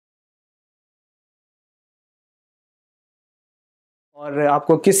और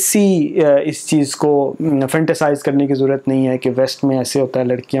आपको किसी इस चीज़ को फैंटेसाइज करने की ज़रूरत नहीं है कि वेस्ट में ऐसे होता है,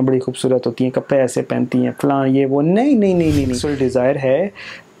 लड़कियां बड़ी खूबसूरत होती हैं, कपड़े ऐसे पहनती हैं, फलां ये वो। नहीं नहीं नहीं नहीं, सेक्सुअल डिज़ायर है,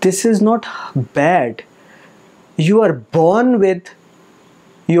 this is not bad. You are born with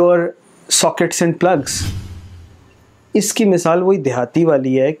your sockets and plugs. इसकी मिसाल वही देहाती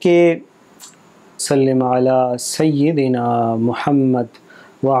वाली है कि सल्लम अला सय्यिदिना मुहम्मद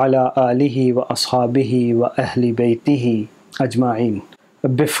व अला आलिहि व अस्हाबिहि व Ahli बैतिहि ajwain.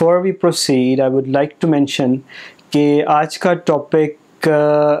 Before we proceed, I would like to mention कि आज का टॉपिक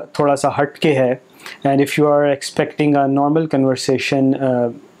थोड़ा सा हट के है, and if you are expecting a normal conversation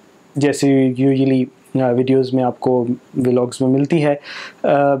जैसे यूजुअली वीडियोस में आपको व्लॉग्स में मिलती है,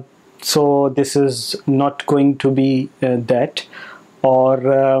 so this is not going to be that, और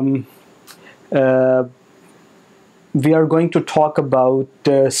we are going to talk about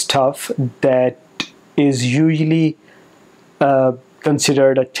stuff that is usually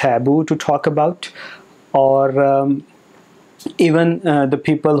considered a taboo to talk about, or even the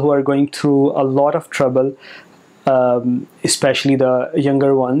people who are going through a lot of trouble, especially the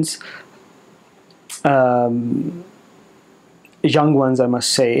younger ones, young ones I must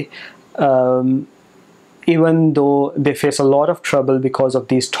say, even though they face a lot of trouble because of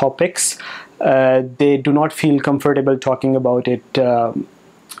these topics, they do not feel comfortable talking about it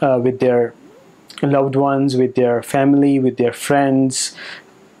with their loved ones, with their family, with their friends,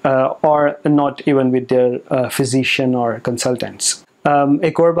 or not even with their physician or consultants.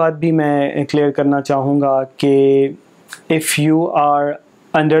 एक और बात भी मैं clear करना चाहूँगा कि if you are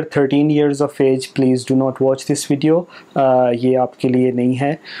under 13 years of age, please do not watch this video. ये आपके लिए नहीं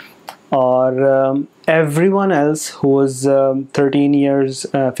है। और everyone else who is 13 years,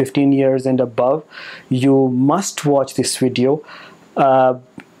 15 years and above, you must watch this video.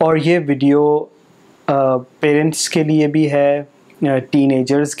 और ये वीडियो पेरेंट्स के लिए भी है,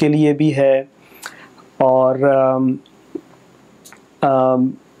 टीनेजर्स के लिए भी है, और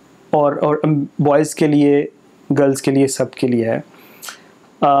बॉयज़ के लिए, गर्ल्स के लिए, सब के लिए है।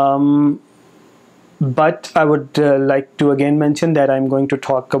 But I would like to again mention that I'm going to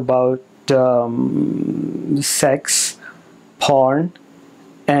talk about sex, porn,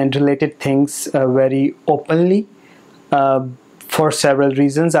 and related things very openly. For several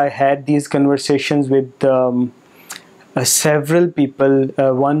reasons. I had these conversations with several people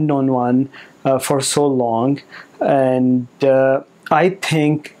one-on-one for so long, and I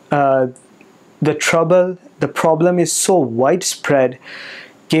think the problem is so widespread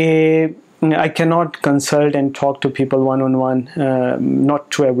that I cannot consult and talk to people one-on-one,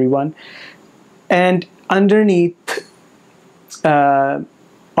 not to everyone. And underneath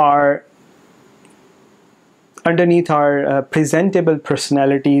our presentable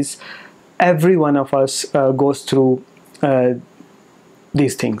personalities, every one of us goes through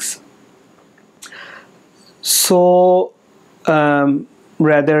these things. So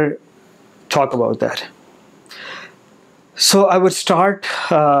rather talk about that. So I would start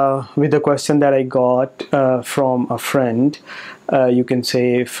with a question that I got from a friend, you can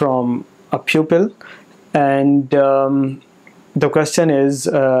say from a pupil, and the question is,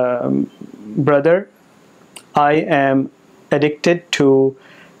 brother, I am addicted to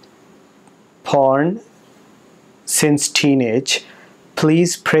porn since teenage.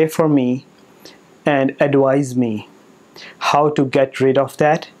 Please pray for me and advise me how to get rid of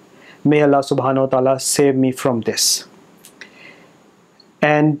that. May Allah subhanahu wa ta'ala save me from this.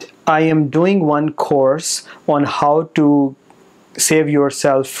 And I am doing one course on how to save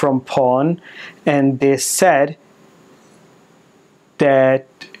yourself from porn, and they said that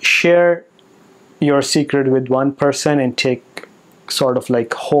share your secret with one person and take sort of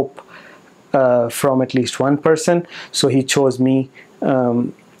like hope from at least one person. So he chose me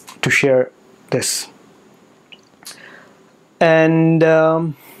to share this. And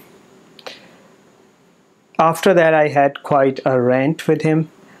after that I had quite a rant with him.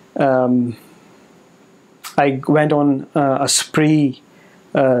 I went on a spree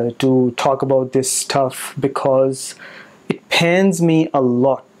to talk about this stuff because it pains me a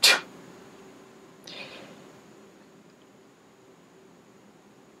lot.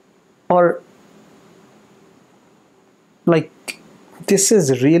 Or like, this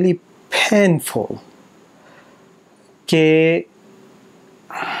is really painful.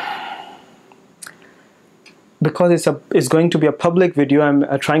 Because it's going to be a public video, I'm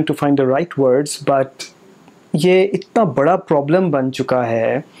trying to find the right words, but ये इतना बड़ा problem बन चुका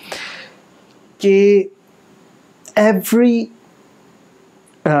है कि every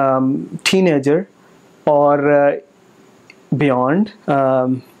teenager or beyond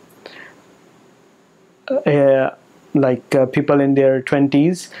like people in their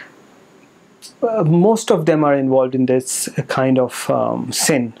 20s, most of them are involved in this kind of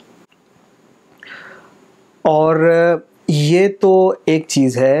sin. और ये तो एक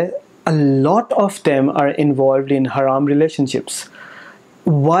चीज़ है, a lot of them are involved in haram relationships.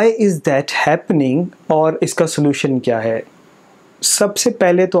 Why is that happening और इसका solution क्या है? सबसे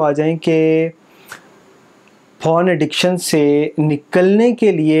पहले तो आ जाएं कि porn addiction से निकलने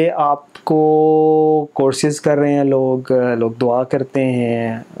के लिए आपको कोर्सेज कर रहे हैं लोग दुआ करते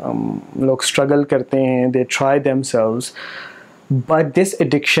हैं, लोग स्ट्रगल करते हैं, they try themselves, but this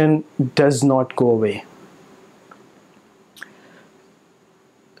addiction does not go away.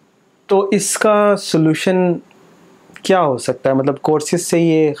 तो इसका सॉल्यूशन क्या हो सकता है? मतलब कोर्सेज से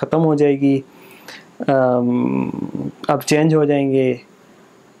ये ख़त्म हो जाएगी, अब चेंज हो जाएंगे?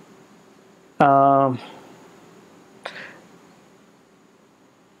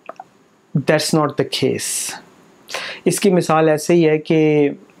 That's not the case. इसकी मिसाल ऐसे ही है कि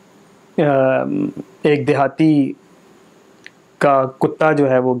एक देहाती का कुत्ता जो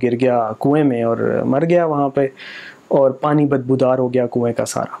है वो गिर गया कुएं में और मर गया वहाँ पे, और पानी बदबूदार हो गया कुएं का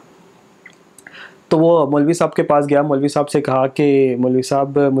सारा. तो वो मौलवी साहब के पास गया, मौलवी साहब से कहा कि मौलवी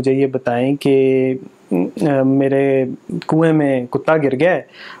साहब मुझे ये बताएं कि मेरे कुएं में कुत्ता गिर गया है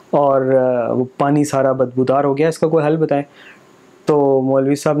और वो पानी सारा बदबूदार हो गया, इसका कोई हल बताएं. तो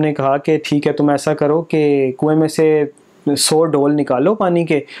मौलवी साहब ने कहा कि ठीक है, तुम ऐसा करो कि कुएं में से 100 डोल निकालो पानी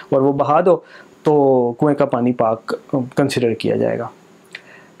के और वो बहा दो, तो कुएं का पानी पाक कंसिडर किया जाएगा.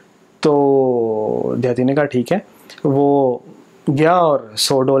 तो देहाती ने कहा ठीक है. वो गया और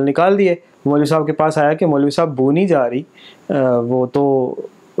 100 डोल निकाल दिए. मौलवी साहब के पास आया कि मौलवी साहब बू नहीं जा रही, वो तो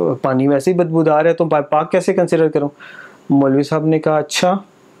पानी वैसे ही बदबूदार है, तो पाक कैसे कंसिडर करूं? मौलवी साहब ने कहा अच्छा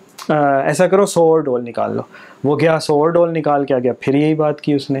ऐसा करो 100 और डोल निकाल लो. वो गया 100 और डोल निकाल के आ गया, फिर यही बात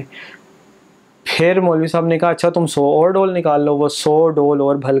की उसने. फिर मौलवी साहब ने कहा अच्छा तुम 100 और डोल निकाल लो. वो 100 डोल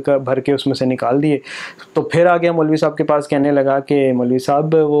और भर के उसमें से निकाल दिए. तो फिर आ गया मौलवी साहब के पास, कहने लगा कि मौलवी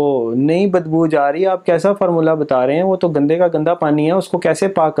साहब वो नहीं बदबू जा रही, आप कैसा फार्मूला बता रहे हैं? वो तो गंदे का गंदा पानी है, उसको कैसे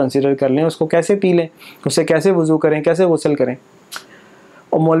पाक कंसिडर कर लें, उसको कैसे पी लें, उससे कैसे वज़ू करें, कैसे गुस्ल करें?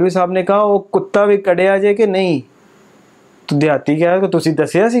 और मौलवी साहब ने कहा वो कुत्ता भी कड़े आ जाए कि नहीं. तो देहाती क्या है, तुसी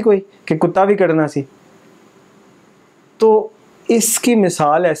दसिया सी कोई कि कुत्ता भी कड़ना सी? तो इसकी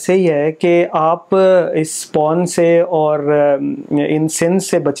मिसाल ऐसे ही है कि आप इस पॉर्न से और इन सिन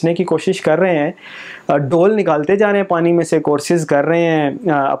से बचने की कोशिश कर रहे हैं, डोल निकालते जा रहे हैं पानी में से, कोर्सेज कर रहे हैं,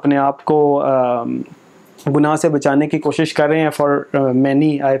 अपने आप को गुनाह से बचाने की कोशिश कर रहे हैं. For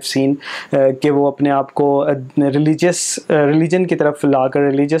many I have seen कि वो अपने आप को रिलीजन की तरफ लाकर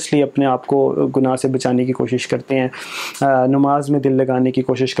रिलीजियसली अपने आप को गुनाह से बचाने की कोशिश करते हैं, नमाज में दिल लगाने की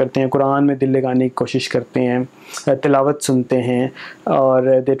कोशिश करते हैं, कुरान में दिल लगाने की कोशिश करते हैं, तिलावत सुनते हैं, और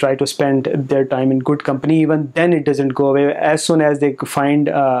they try to spend their time in good company. Even then it doesn't go away. As soon as they find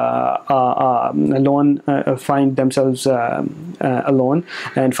alone, find themselves alone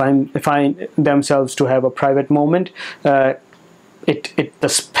and find themselves to have a private moment, the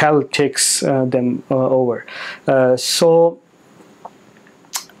spell takes them over. So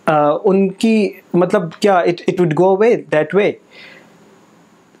उनकी मतलब क्या it would go away that way.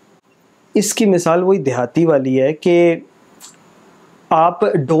 इसकी मिसाल वही देहाती वाली है कि आप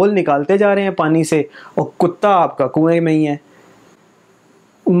डोल निकालते जा रहे हैं पानी से और कुत्ता आपका कुएं में ही है.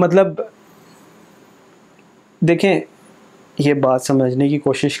 मतलब देखें, ये बात समझने की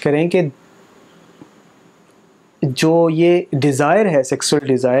कोशिश करें कि जो ये डिज़ायर है, सेक्सुअल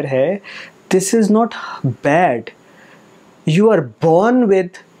डिज़ायर है, this is not bad. You are born with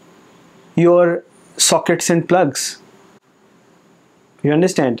your sockets and plugs. You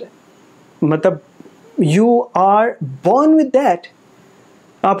understand? मतलब you are born with that.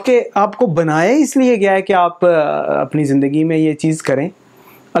 आपको बनाया इसलिए गया है कि आप अपनी ज़िंदगी में ये चीज़ करें.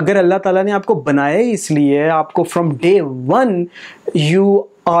 अगर अल्लाह ताला ने आपको बनाया इसलिए, आपको from day one you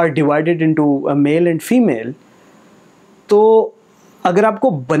are divided into male and female, तो अगर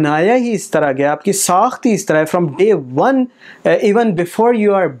आपको बनाया ही इस तरह गया, आपकी साख्त ही इस तरह है from day one, even before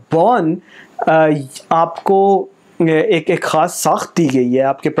you are born, आपको एक ख़ास साख्त दी गई है,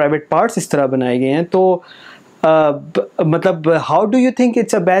 आपके प्राइवेट पार्ट्स इस तरह बनाए गए हैं, तो मतलब how do you think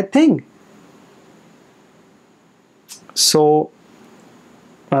it's a bad thing? सो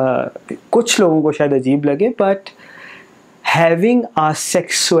कुछ लोगों को शायद अजीब लगे, but having a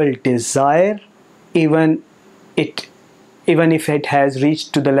sexual desire, even if it has reached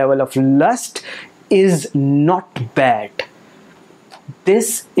to the level of lust, is not bad.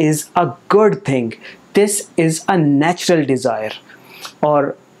 This is a good thing. This is a natural desire.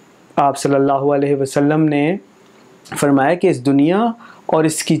 और आप सल्लल्लाहु अलैहि वसल्लम ने फरमाया कि इस दुनिया और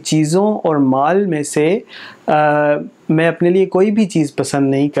इसकी चीज़ों और माल में से मैं अपने लिए कोई भी चीज़ पसंद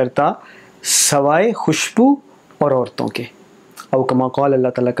नहीं करता सवाए खुशबू और औरतों के। और कमा कौल,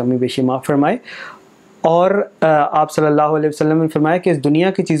 अल्लाह ताला कमी बेशी माफ़ फरमाए। और आप सल्लल्लाहु अलैहि वसल्लम ने फरमाया कि इस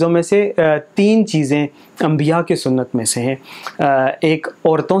दुनिया की चीज़ों में से 3 चीज़ें अंबिया की सुन्नत में से हैं। एक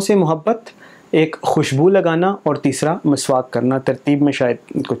औरतों से मोहब्बत, एक खुशबू लगाना और तीसरा मसवाक करना। तरतीब में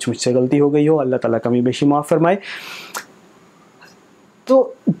शायद कुछ मुझसे गलती हो गई हो, अल्लाह ताला कमी बेशी माफ़ फरमाए।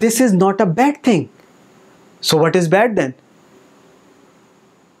 तो this is not a bad thing. So what is bad then?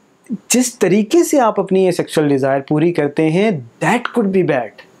 जिस तरीके से आप अपनी ये सेक्सुअल डिज़ायर पूरी करते हैं, दैट कुड बी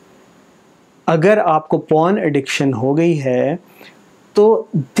बैड। अगर आपको पॉर्न एडिक्शन हो गई है तो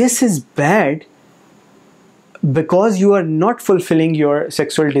this is bad because you are not fulfilling your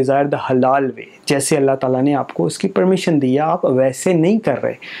sexual desire the हलाल वे। जैसे अल्लाह ताला ने आपको उसकी परमिशन दी है, आप वैसे नहीं कर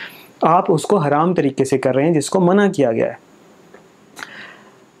रहे, आप उसको हराम तरीके से कर रहे हैं जिसको मना किया गया है।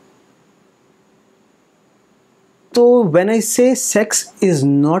 तो when I say sex is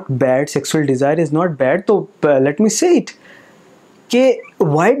not bad, sexual desire is not bad, तो let me say it कि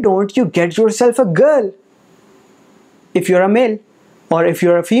why don't you get yourself a girl if you're a male, or if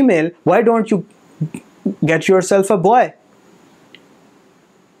you're a female, why don't you get yourself a boy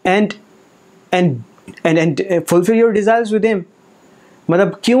and fulfill your desires with him?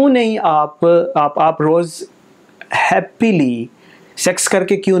 मतलब क्यों नहीं आप रोज happily sex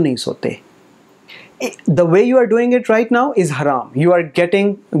करके क्यों नहीं सोते? The way you are doing it right now is haram. You are getting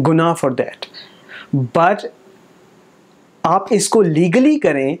गुनाह for that. But आप इसको लीगली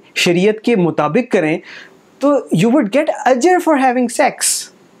करें, शरीयत के मुताबिक करें, तो you would get अजर for having sex.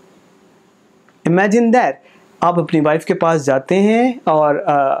 Imagine that. आप अपनी वाइफ के पास जाते हैं और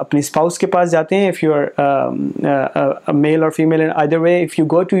अपनी स्पाउस के पास जाते हैं. If you are a male or female, in either way, if you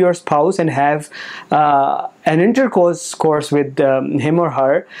go to your spouse and have an intercourse with him or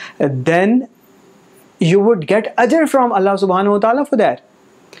her, then you would get ajr from Allah subhanahu wa ta'ala for that.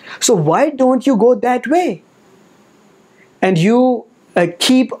 So why don't you go that way? And you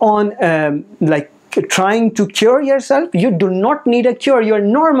keep on like trying to cure yourself. You do not need a cure. You're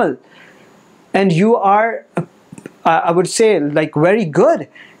normal. And you are, I would say, like very good.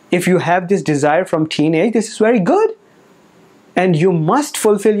 If you have this desire from teenage, this is very good. And you must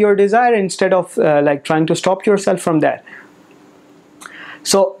fulfill your desire instead of like trying to stop yourself from that.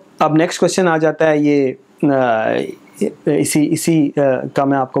 So अब next question आ जाता है, ये इसी का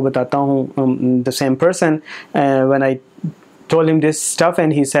मैं आपको बताता हूँ. The same person when I told him this stuff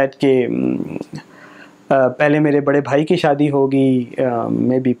and he said कि पहले मेरे बड़े भाई की शादी होगी,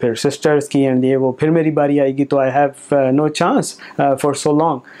 मे बी फिर सिस्टर्स की, एंड ये वो फिर मेरी बारी आएगी, तो I have no chance for so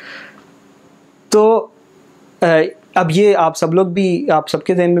long. तो अब ये आप सब लोग भी, आप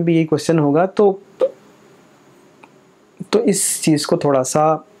सबके ज़हन में भी यही क्वेश्चन होगा. तो इस चीज़ को थोड़ा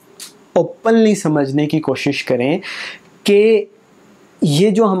सा ओपनली समझने की कोशिश करें कि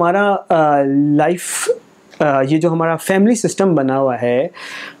ये जो हमारा लाइफ, ये जो हमारा फैमिली सिस्टम बना हुआ है,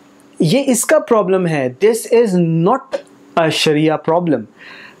 ये इसका प्रॉब्लम है. This is not a Shariah problem.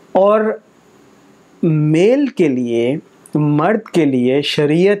 और मेल के लिए, मर्द के लिए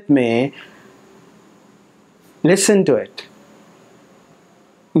शरीयत में, लिसन टू इट,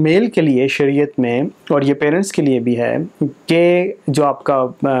 मेल के लिए शरीयत में, और ये पेरेंट्स के लिए भी है कि जो आपका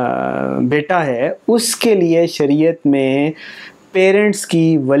बेटा है उसके लिए शरीयत में पेरेंट्स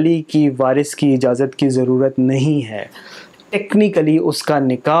की, वली की, वारिस की इजाज़त की ज़रूरत नहीं है. टेक्निकली उसका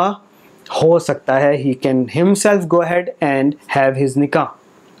निकाह हो सकता है. He can himself go ahead and have his निकाह.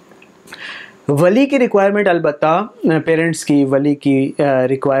 वली की रिक्वायरमेंट अलबत्ता पेरेंट्स की, वली की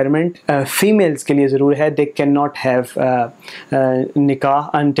रिक्वायरमेंट फीमेल्स के लिए ज़रूर है. दे कैन नॉट हैव निकाह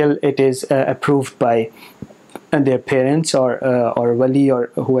until it is approved by their parents or Wali or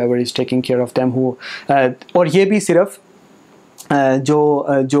whoever is taking care of them, who और ये भी सिर्फ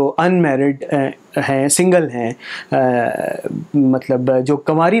जो अनमैरिड हैं, सिंगल हैं, मतलब जो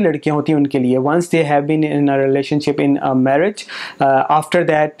कुंवारी लड़कियां होती हैं उनके लिए, once they have been in a relationship in a marriage, after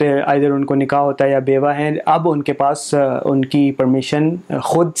that either उनको निकाह होता है या बेवा हैं, अब उनके पास उनकी परमिशन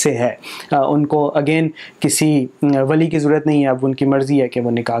ख़ुद से है. उनको अगेन किसी वली की ज़रूरत नहीं है. अब उनकी मर्ज़ी है कि वो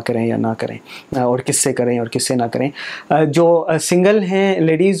निकाह करें या ना करें, और किससे करें और किससे ना करें. जो सिंगल हैं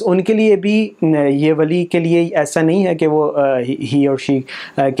लेडीज़, उनके लिए भी ये वली के लिए ऐसा नहीं है कि वो he or she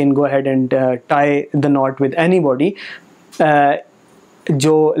can go ahead and tie the knot with anybody.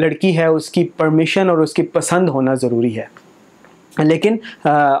 जो लड़की है उसकी परमिशन और उसकी पसंद होना ज़रूरी है, लेकिन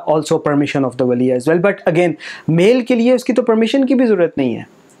also permission of the wali as well. But again, mail के लिए उसकी तो परमिशन की भी ज़रूरत नहीं है.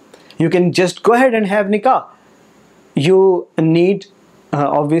 You can just go ahead and have nikah. You need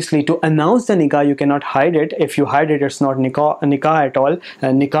obviously to announce the nikah you cannot hide it. If you hide it, it's not nikah at all.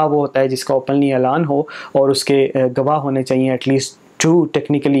 Nikah वो होता है जिसका openly ऐलान हो और उसके गवाह होने चाहिए at least two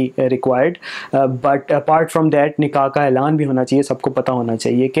technically required. But apart from that, निकाह का ऐलान भी होना चाहिए, सबको पता होना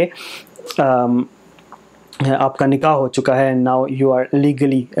चाहिए कि आपका निकाह हो चुका है. Now you are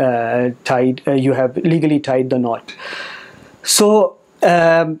legally tied. You have legally tied the knot. So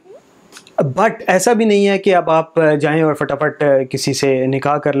but ऐसा भी नहीं है कि अब आप जाएं और फटाफट किसी से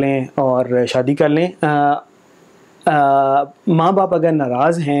निकाह कर लें और शादी कर लें. माँ बाप अगर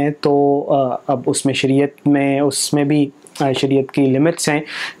नाराज़ हैं तो अब उसमें शरीयत में उसमें भी शरीयत की लिमिट्स हैं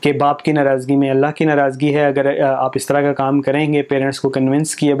कि बाप की नाराज़गी में अल्लाह की नाराज़गी है. अगर आप इस तरह का काम करेंगे पेरेंट्स को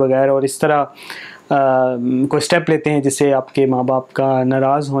कन्विंस किए बगैर और इस तरह कोई स्टेप लेते हैं जिससे आपके माँ बाप का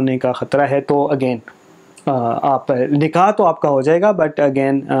नाराज़ होने का ख़तरा है, तो अगेन आप निकाह तो आपका हो जाएगा, but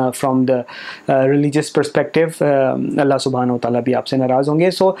again from the religious perspective अल्लाह सुब्हानहू व तआला भी आपसे नाराज़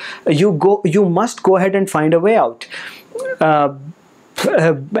होंगे. So you must go ahead and find a way out.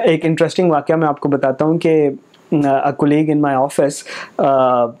 एक इंटरेस्टिंग वाक़या मैं आपको बताता हूँ कि a colleague in my office,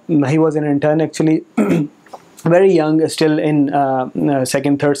 he was an intern actually, very young, still in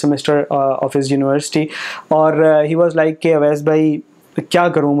second third semester of his university, और he was like कि अवैस भाई क्या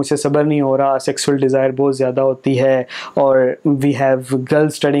करूँ, मुझे सब्र नहीं हो रहा, सेक्सुअल डिज़ायर बहुत ज़्यादा होती है और we have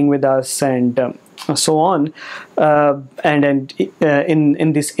girls studying with us and so on, and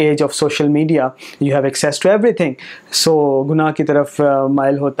in this age of social media you have access to everything. So गुनाह की तरफ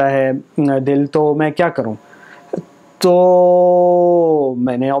माइल होता है दिल, तो मैं क्या करूँ. तो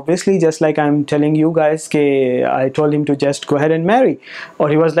मैंने obviously just like I'm telling you guys कि I told him to just go ahead and marry,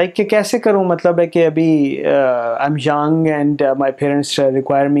 और he was like कि कैसे करूँ, मतलब है कि अभी I'm young and my parents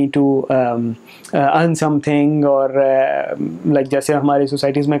require me to earn something, और like जैसे हमारी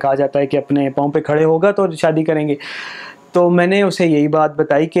सोसाइटीज़ में कहा जाता है कि अपने पाँव पे खड़े होगा तो शादी करेंगे. तो मैंने उसे यही बात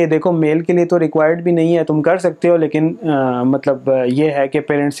बताई कि देखो मेल के लिए तो रिक्वायर्ड भी नहीं है, तुम कर सकते हो, लेकिन मतलब ये है कि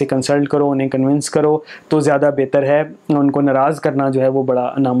पेरेंट्स से कंसल्ट करो, उन्हें कन्विंस करो तो ज़्यादा बेहतर है. उनको नाराज़ करना जो है वो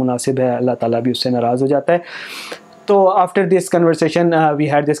बड़ा नामुनासिब है, अल्लाह ताला भी उससे नाराज़ हो जाता है. तो after this conversation we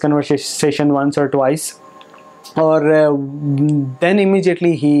had this conversation once or twice, और then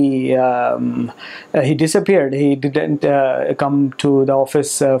immediately he disappeared. He didn't come to the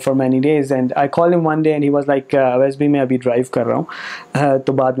office for many days, and I called him one day and he was like वैसे भी मैं अभी drive कर रहा हूँ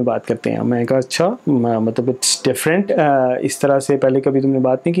तो बाद में बात करते हैं. मैंने कहा अच्छा, मतलब इट्स डिफरेंट, इस तरह से पहले कभी तुमने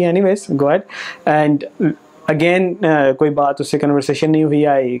बात नहीं की. Anyways go ahead. And again कोई बात उससे कन्वर्सेशन नहीं हुई.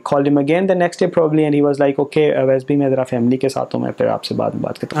 I called him again the next day probably and he was like okay वैसे भी मैं ज़रा फैमिली के साथ हूँ, मैं फिर आपसे बाद में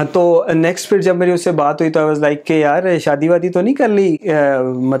बात करता हूँ. तो नेक्स्ट फिर जब मेरी उससे बात हुई तो आई वाज लाइक कि यार शादी वादी तो नहीं कर ली,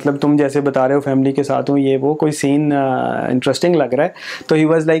 मतलब तुम जैसे बता रहे हो फैमिली के साथ हूँ, ये वो कोई सीन इंटरेस्टिंग लग रहा है. तो ही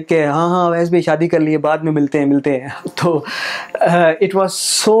वाज लाइक कि हाँ हाँ वैसे भी शादी कर ली है, बाद में मिलते हैं. तो it was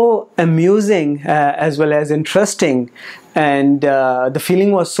so amusing as well as interesting, and the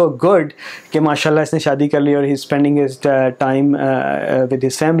feeling was so good कि माशाल्लाह इसने शादी कर ली और he is spending his time with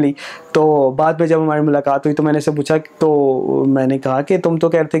his family. तो बाद में जब हमारी मुलाकात हुई तो मैंने से पूछा, तो मैंने कहा कि तुम तो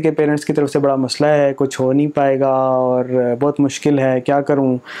कह रहे थे कि पेरेंट्स की तरफ से बड़ा मसला है, कुछ हो नहीं पाएगा और बहुत मुश्किल है, क्या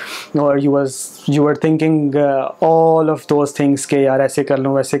करूं. और you were thinking all of those things कि यार ऐसे कर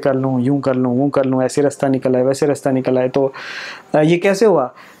लूँ वैसे कर लूँ, यूँ कर लूँ वो कर लूँ, ऐसे रास्ता निकल आए वैसे रास्ता निकल आए. तो ये कैसे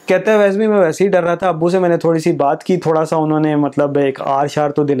हुआ. कहता है वैसे भी मैं वैसे ही डर रहा था. अब्बू से मैंने थोड़ी सी बात की, थोड़ा सा उन्होंने मतलब एक आर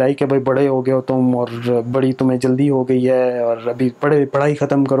शार तो दिलाई कि भाई बड़े हो गए हो तुम और बड़ी तुम्हें जल्दी हो गई है और अभी पढ़ाई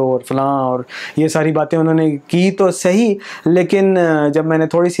ख़त्म करो और फलां, और ये सारी बातें उन्होंने की तो सही, लेकिन जब मैंने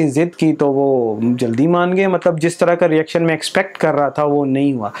थोड़ी सी ज़िद की तो वो जल्दी मान गए. मतलब जिस तरह का रिएक्शन मैं एक्सपेक्ट कर रहा था वो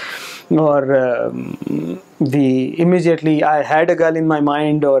नहीं हुआ. और immediately I had a girl in my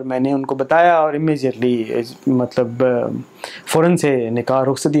mind, और मैंने उनको बताया और immediately मतलब फ़ौरन से निकाह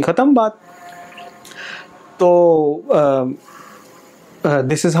रुखसती ख़त्म बात. तो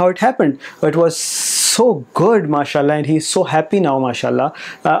this is how it happened. It was so good mashallah, and he's so happy now mashallah.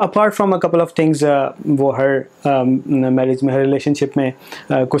 Apart from a couple of things, वो हर marriage में, हर relationship में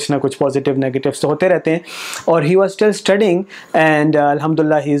कुछ ना कुछ positive negatives तो होते रहते हैं. और he was still studying and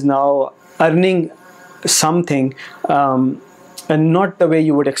alhamdulillah he is now earning something, and not the way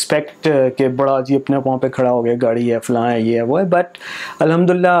you would expect कि बड़ा जी अपने पाँव पे खड़ा हो गया, गाड़ी है फलां है ये है वो है. बट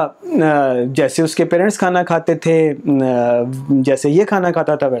अल्हम्दुलिल्लाह जैसे उसके पेरेंट्स खाना खाते थे, जैसे ये खाना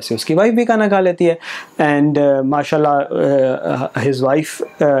खाता था, वैसे उसकी वाइफ भी खाना खा लेती है. एंड माशाल्लाह his wife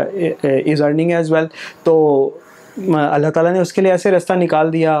is earning as well. तो अल्लाह ताला ने उसके लिए ऐसे रास्ता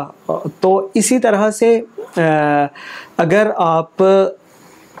निकाल दिया. तो इसी तरह से अगर आप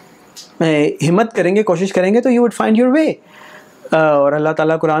हिम्मत करेंगे, कोशिश करेंगे, तो you would find your way. और अल्लाह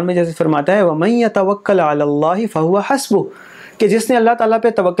ताला कुरान में जैसे फरमाता है वमन यतवक्कल अलल्लाहि फहुवा हस्बुह, कि जिसने अल्लाह ताला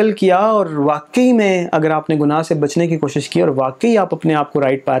पे तवक्ल किया और वाकई में अगर आपने गुनाह से बचने की कोशिश की और वाकई आप अपने आप को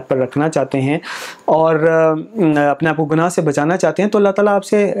राइट पाथ पर रखना चाहते हैं और अपने आप को गुनाह से बचाना चाहते हैं, तो अल्लाह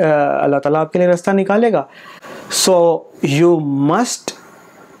ताला आपके लिए रास्ता निकालेगा. So you must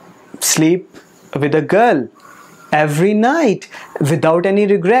sleep with a girl every night without any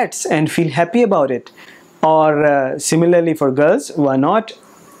regrets and feel happy about it. Or similarly for girls, why not?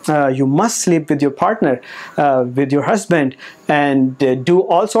 You must sleep with your partner, with your husband, and do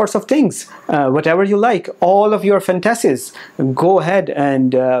all sorts of things, whatever you like, all of your fantasies. Go ahead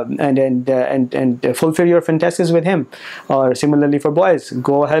and fulfill your fantasies with him. Or similarly for boys,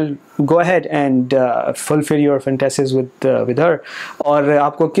 go ahead and fulfill your fantasies with her. और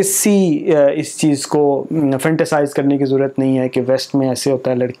आपको किसी इस चीज़ को fantasise करने की ज़रूरत नहीं है कि वेस्ट में ऐसे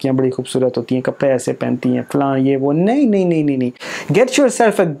होता है, लड़कियां बड़ी खूबसूरत होती हैं, कपड़े ऐसे पहनती हैं, फलां ये वो. नहीं नहीं नहीं नहीं नहीं. Get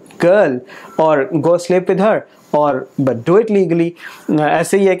yourself a girl और go sleep with her, और बट डू इट लीगली.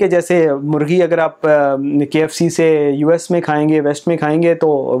 ऐसे ही है कि जैसे मुर्गी अगर आप KFC से US में खाएंगे, वेस्ट में खाएंगे, तो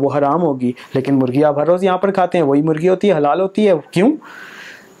वो हराम होगी, लेकिन मुर्गी आप हर रोज़ यहाँ पर खाते हैं, वही मुर्गी होती है, हलाल होती है. क्यों?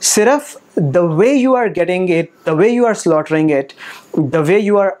 सिर्फ the way you are getting it, the way you are slaughtering it, the way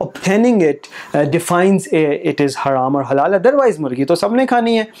you are obtaining it defines it is haram or halal. Otherwise मुर्गी तो सबने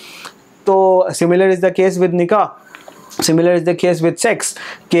खानी है. तो similar is the case with निकाह, similar is the case with sex,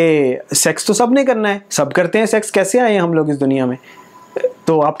 कि sex तो सबने करना है, सब करते हैं सेक्स. कैसे आए हैं हम लोग इस दुनिया में?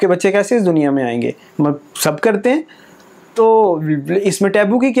 तो आपके बच्चे कैसे इस दुनिया में आएंगे? सब करते हैं. तो इसमें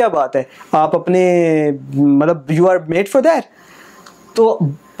टैबू की क्या बात है? आप अपने मतलब you are made for that. तो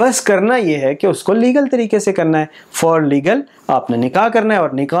बस करना ये है कि उसको लीगल तरीके से करना है. फॉर लीगल आपने निकाह करना है,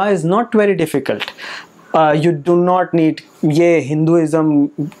 और निकाह is not very difficult. You do not need, ये हिंदुइज़्म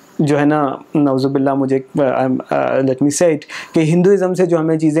जो है ना, नौजुबिल्ला, मुझे लेट मी से इट, कि हिंदुइज़्म से जो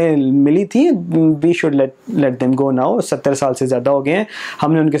हमें चीज़ें मिली थी, we should let them go now. 70 साल से ज़्यादा हो गए हैं,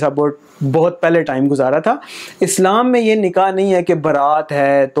 हमने उनके साथ बहुत पहले टाइम गुजारा था. इस्लाम में ये निकाह नहीं है कि बारात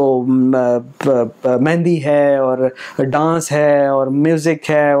है तो मेहंदी है और डांस है और म्यूज़िक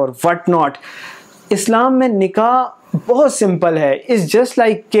है और व्हाट नॉट. इस्लाम में निकाह बहुत सिंपल है. इट्स जस्ट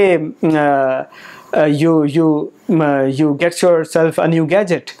लाइक के you get yourself a new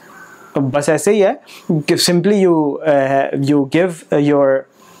gadget. बस ऐसे ही है कि सिंपली you give your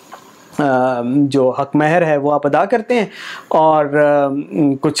जो हक महर है वो आप अदा करते हैं, और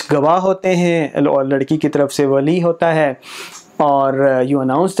कुछ गवाह होते हैं, और लड़की की तरफ से वली होता है, और यू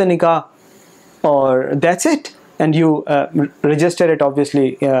अनाउंस द निकाह, और that's it. And you register it obviously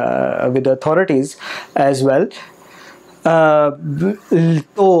with the authorities as well.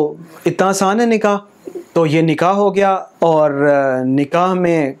 तो इतना आसान है निकाह. तो ये निकाह हो गया, और निकाह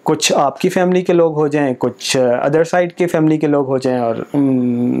में कुछ आपकी फैमिली के लोग हो जाएं, कुछ अदर साइड के फैमिली के लोग हो जाएं, और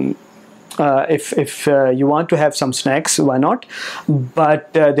if you want to have some snacks, why not?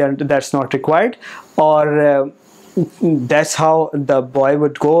 But that's not required. Or that's how the boy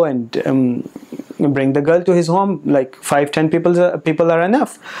would go and bring the girl to his home. Like 5-10 people are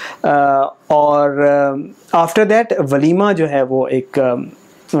enough. और after that walima जो है वो एक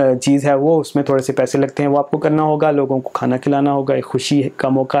चीज़ है, वो उसमें थोड़े से पैसे लगते हैं, वो आपको करना होगा. लोगों को खाना खिलाना होगा, एक खुशी का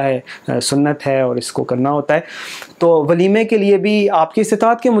मौका है, सुन्नत है, और इसको करना होता है. तो वलीमे के लिए भी आपकी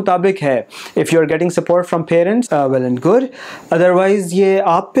इस्तिताअत के मुताबिक है. If you are getting support from parents, well and good. Otherwise ये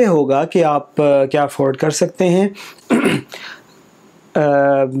आप पे होगा कि आप क्या अफोर्ड कर सकते हैं.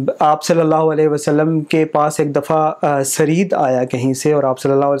 आप सल्लल्लाहु अलैहि वसल्लम के पास एक दफ़ा सरीद आया कहीं से, और आप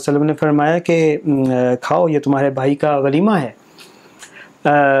सल्लल्लाहु अलैहि वसल्लम ने फरमाया कि खाओ, ये तुम्हारे भाई का वलीमा है.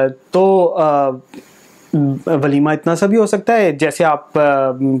 तो वलीमा इतना सा भी हो सकता है, जैसे आप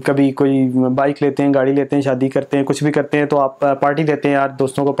कभी कोई बाइक लेते हैं, गाड़ी लेते हैं, शादी करते हैं, कुछ भी करते हैं, तो आप पार्टी देते हैं, यार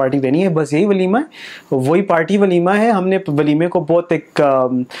दोस्तों को पार्टी देनी है, बस यही वलीमा है. वही पार्टी वलीमा है. हमने वलीमे को बहुत एक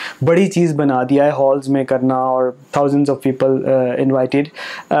बड़ी चीज़ बना दिया है, हॉल्स में करना और thousands of people invited.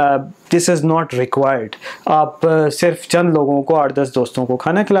 This is not required. आप सिर्फ चंद लोगों को, 8-10 दोस्तों को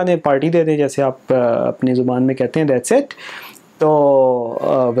खाना खिला दें, पार्टी दे दें, जैसे आप अपनी ज़ुबान में कहते हैं, दैट्स इट. तो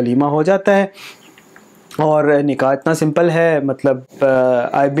वलीमा हो जाता है. और निकाह इतना सिंपल है, मतलब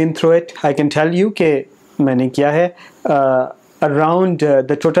I been through it, I can tell you कि मैंने किया है. Around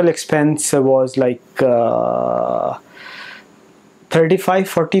the total expense was like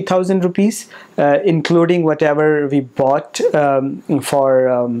 35-40,000 rupees, including whatever we bought for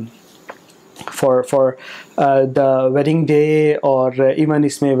the wedding day, और even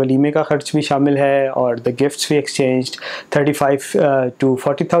इसमें वलीमे का खर्च भी शामिल है, और the gifts we exchanged 35 to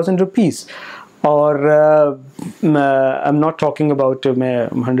 40,000 rupees. और I'm not talking about मैं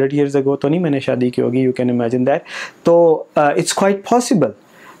 100 years ago तो नहीं मैंने शादी की होगी, you can imagine that. तो it's quite possible.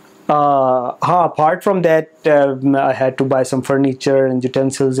 हाँ, apart from that, I had to buy some furniture and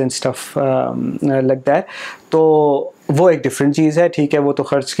utensils and stuff like that. तो वो एक डिफरेंट चीज़ है, ठीक है, वो तो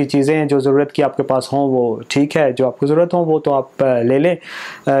ख़र्च की चीज़ें हैं, जो ज़रूरत की आपके पास हों वो ठीक है, जो आपको ज़रूरत हो वो तो आप ले लें,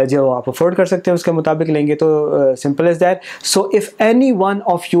 जो आप अफोर्ड कर सकते हैं उसके मुताबिक लेंगे, तो simple is that. So if any one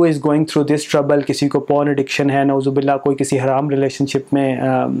of you is going through this trouble, किसी को पॉर्न एडिक्शन है, नौजुबिल्ला कोई किसी हराम रिलेशनशिप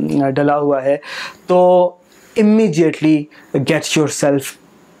में डला हुआ है, तो immediately get yourself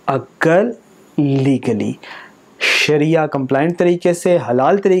a girl legally, Shariah complaint तरीके से,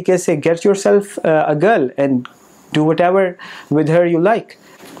 हलाल तरीके से. get yourself a girl and do whatever with her you like.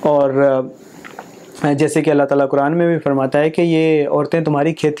 और जैसे कि अल्लाह ताला कुरान में भी फरमाता है कि ये औरतें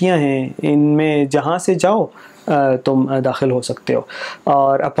तुम्हारी खेतियां हैं, इनमें जहाँ से जाओ तुम दाखिल हो सकते हो.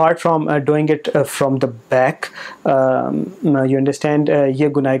 और apart from doing it from the back, you understand, ये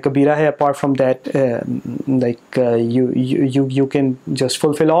गुनाह कबीरा है. Apart from that, like you can just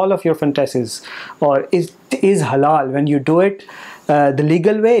fulfill all of your fantasies, or it is halal when you do it the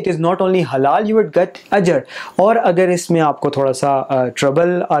legal way. It is not only halal, you would get ajr. और अगर इसमें आपको थोड़ा सा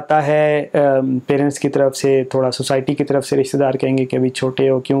trouble आता है parents की तरफ से, थोड़ा सोसाइटी की तरफ से, रिश्तेदार कहेंगे कि अभी छोटे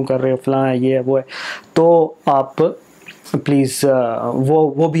हो, क्यों कर रहे हो, फलां है, ये है, वो है, तो आप प्लीज़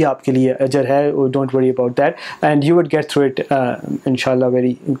वो भी आपके लिए अजर है. Don't worry about that and you would get through it इंशाल्लाह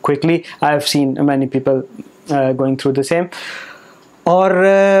very quickly. I have seen many people going through the same. और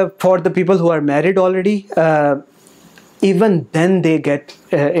for the people who are married already, even then they get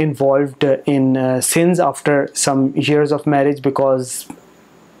involved in sins after some years of marriage, because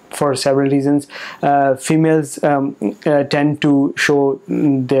for several reasons females tend to show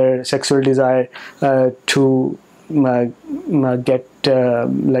their sexual desire to get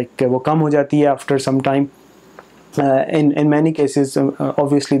like वो कम हो जाती है after some time. In many cases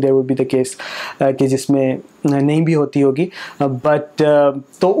obviously there would be the case कि जिसमें नहीं भी होती होगी, but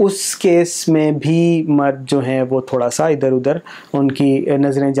तो उस केस में भी मर्द जो हैं वो थोड़ा सा इधर उधर उनकी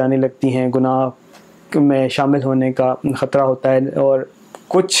नज़रें जाने लगती हैं, गुनाह में शामिल होने का ख़तरा होता है. और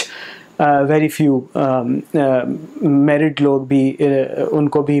कुछ वेरी फ्यू मैरिड लोग भी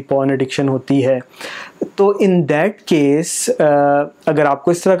उनको भी पॉर्न एडिक्शन होती है. तो इन दैट केस अगर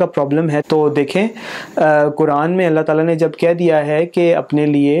आपको इस तरह का प्रॉब्लम है तो देखें, कुरान में अल्लाह ताला ने जब कह दिया है कि अपने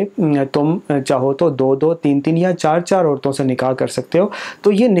लिए तुम चाहो तो 2-2, 3-3 या 4-4 औरतों से निकाह कर सकते हो,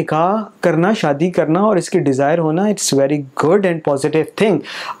 तो ये निकाह करना, शादी करना और इसकी डिज़ायर होना, it's very good and positive thing.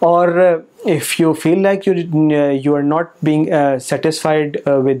 और if you feel like you are not being satisfied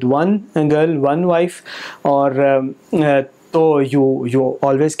with one girl, one wife, or तो you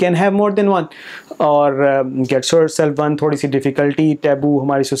always can have more than one, और get yourself one. थोड़ी सी difficulty, taboo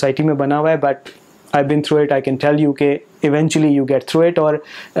हमारी society में बना हुआ है, but I've been through it. I can tell you कि eventually you get through it. और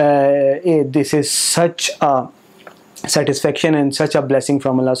this is such a satisfaction and such a blessing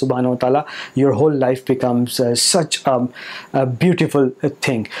from Allah subhanahu wa ta'ala. Your whole life becomes such a beautiful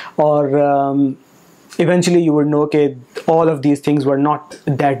thing. Or eventually you would know that all of these things were not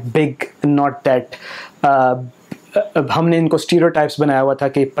that big, not that हमने इनको stereotypes बनाया हुआ था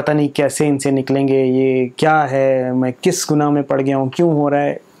कि पता नहीं कैसे इनसे निकलेंगे, ये क्या है, मैं किस गुनाह में पड़ गया हूँ, क्यों हो रहा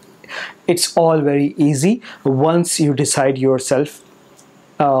है. It's all very easy once you decide yourself,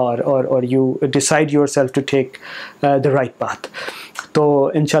 or you decide yourself to take the right path. So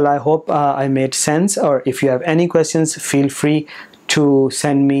inshallah, I hope I made sense. Or if you have any questions, feel free to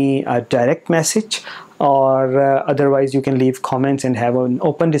send me a direct message, or otherwise you can leave comments and have an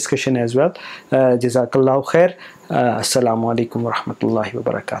open discussion as well. Jazakallahu khair. Assalamu alaikum wa rahmatullahi wa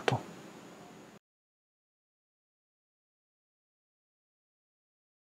barakatuh.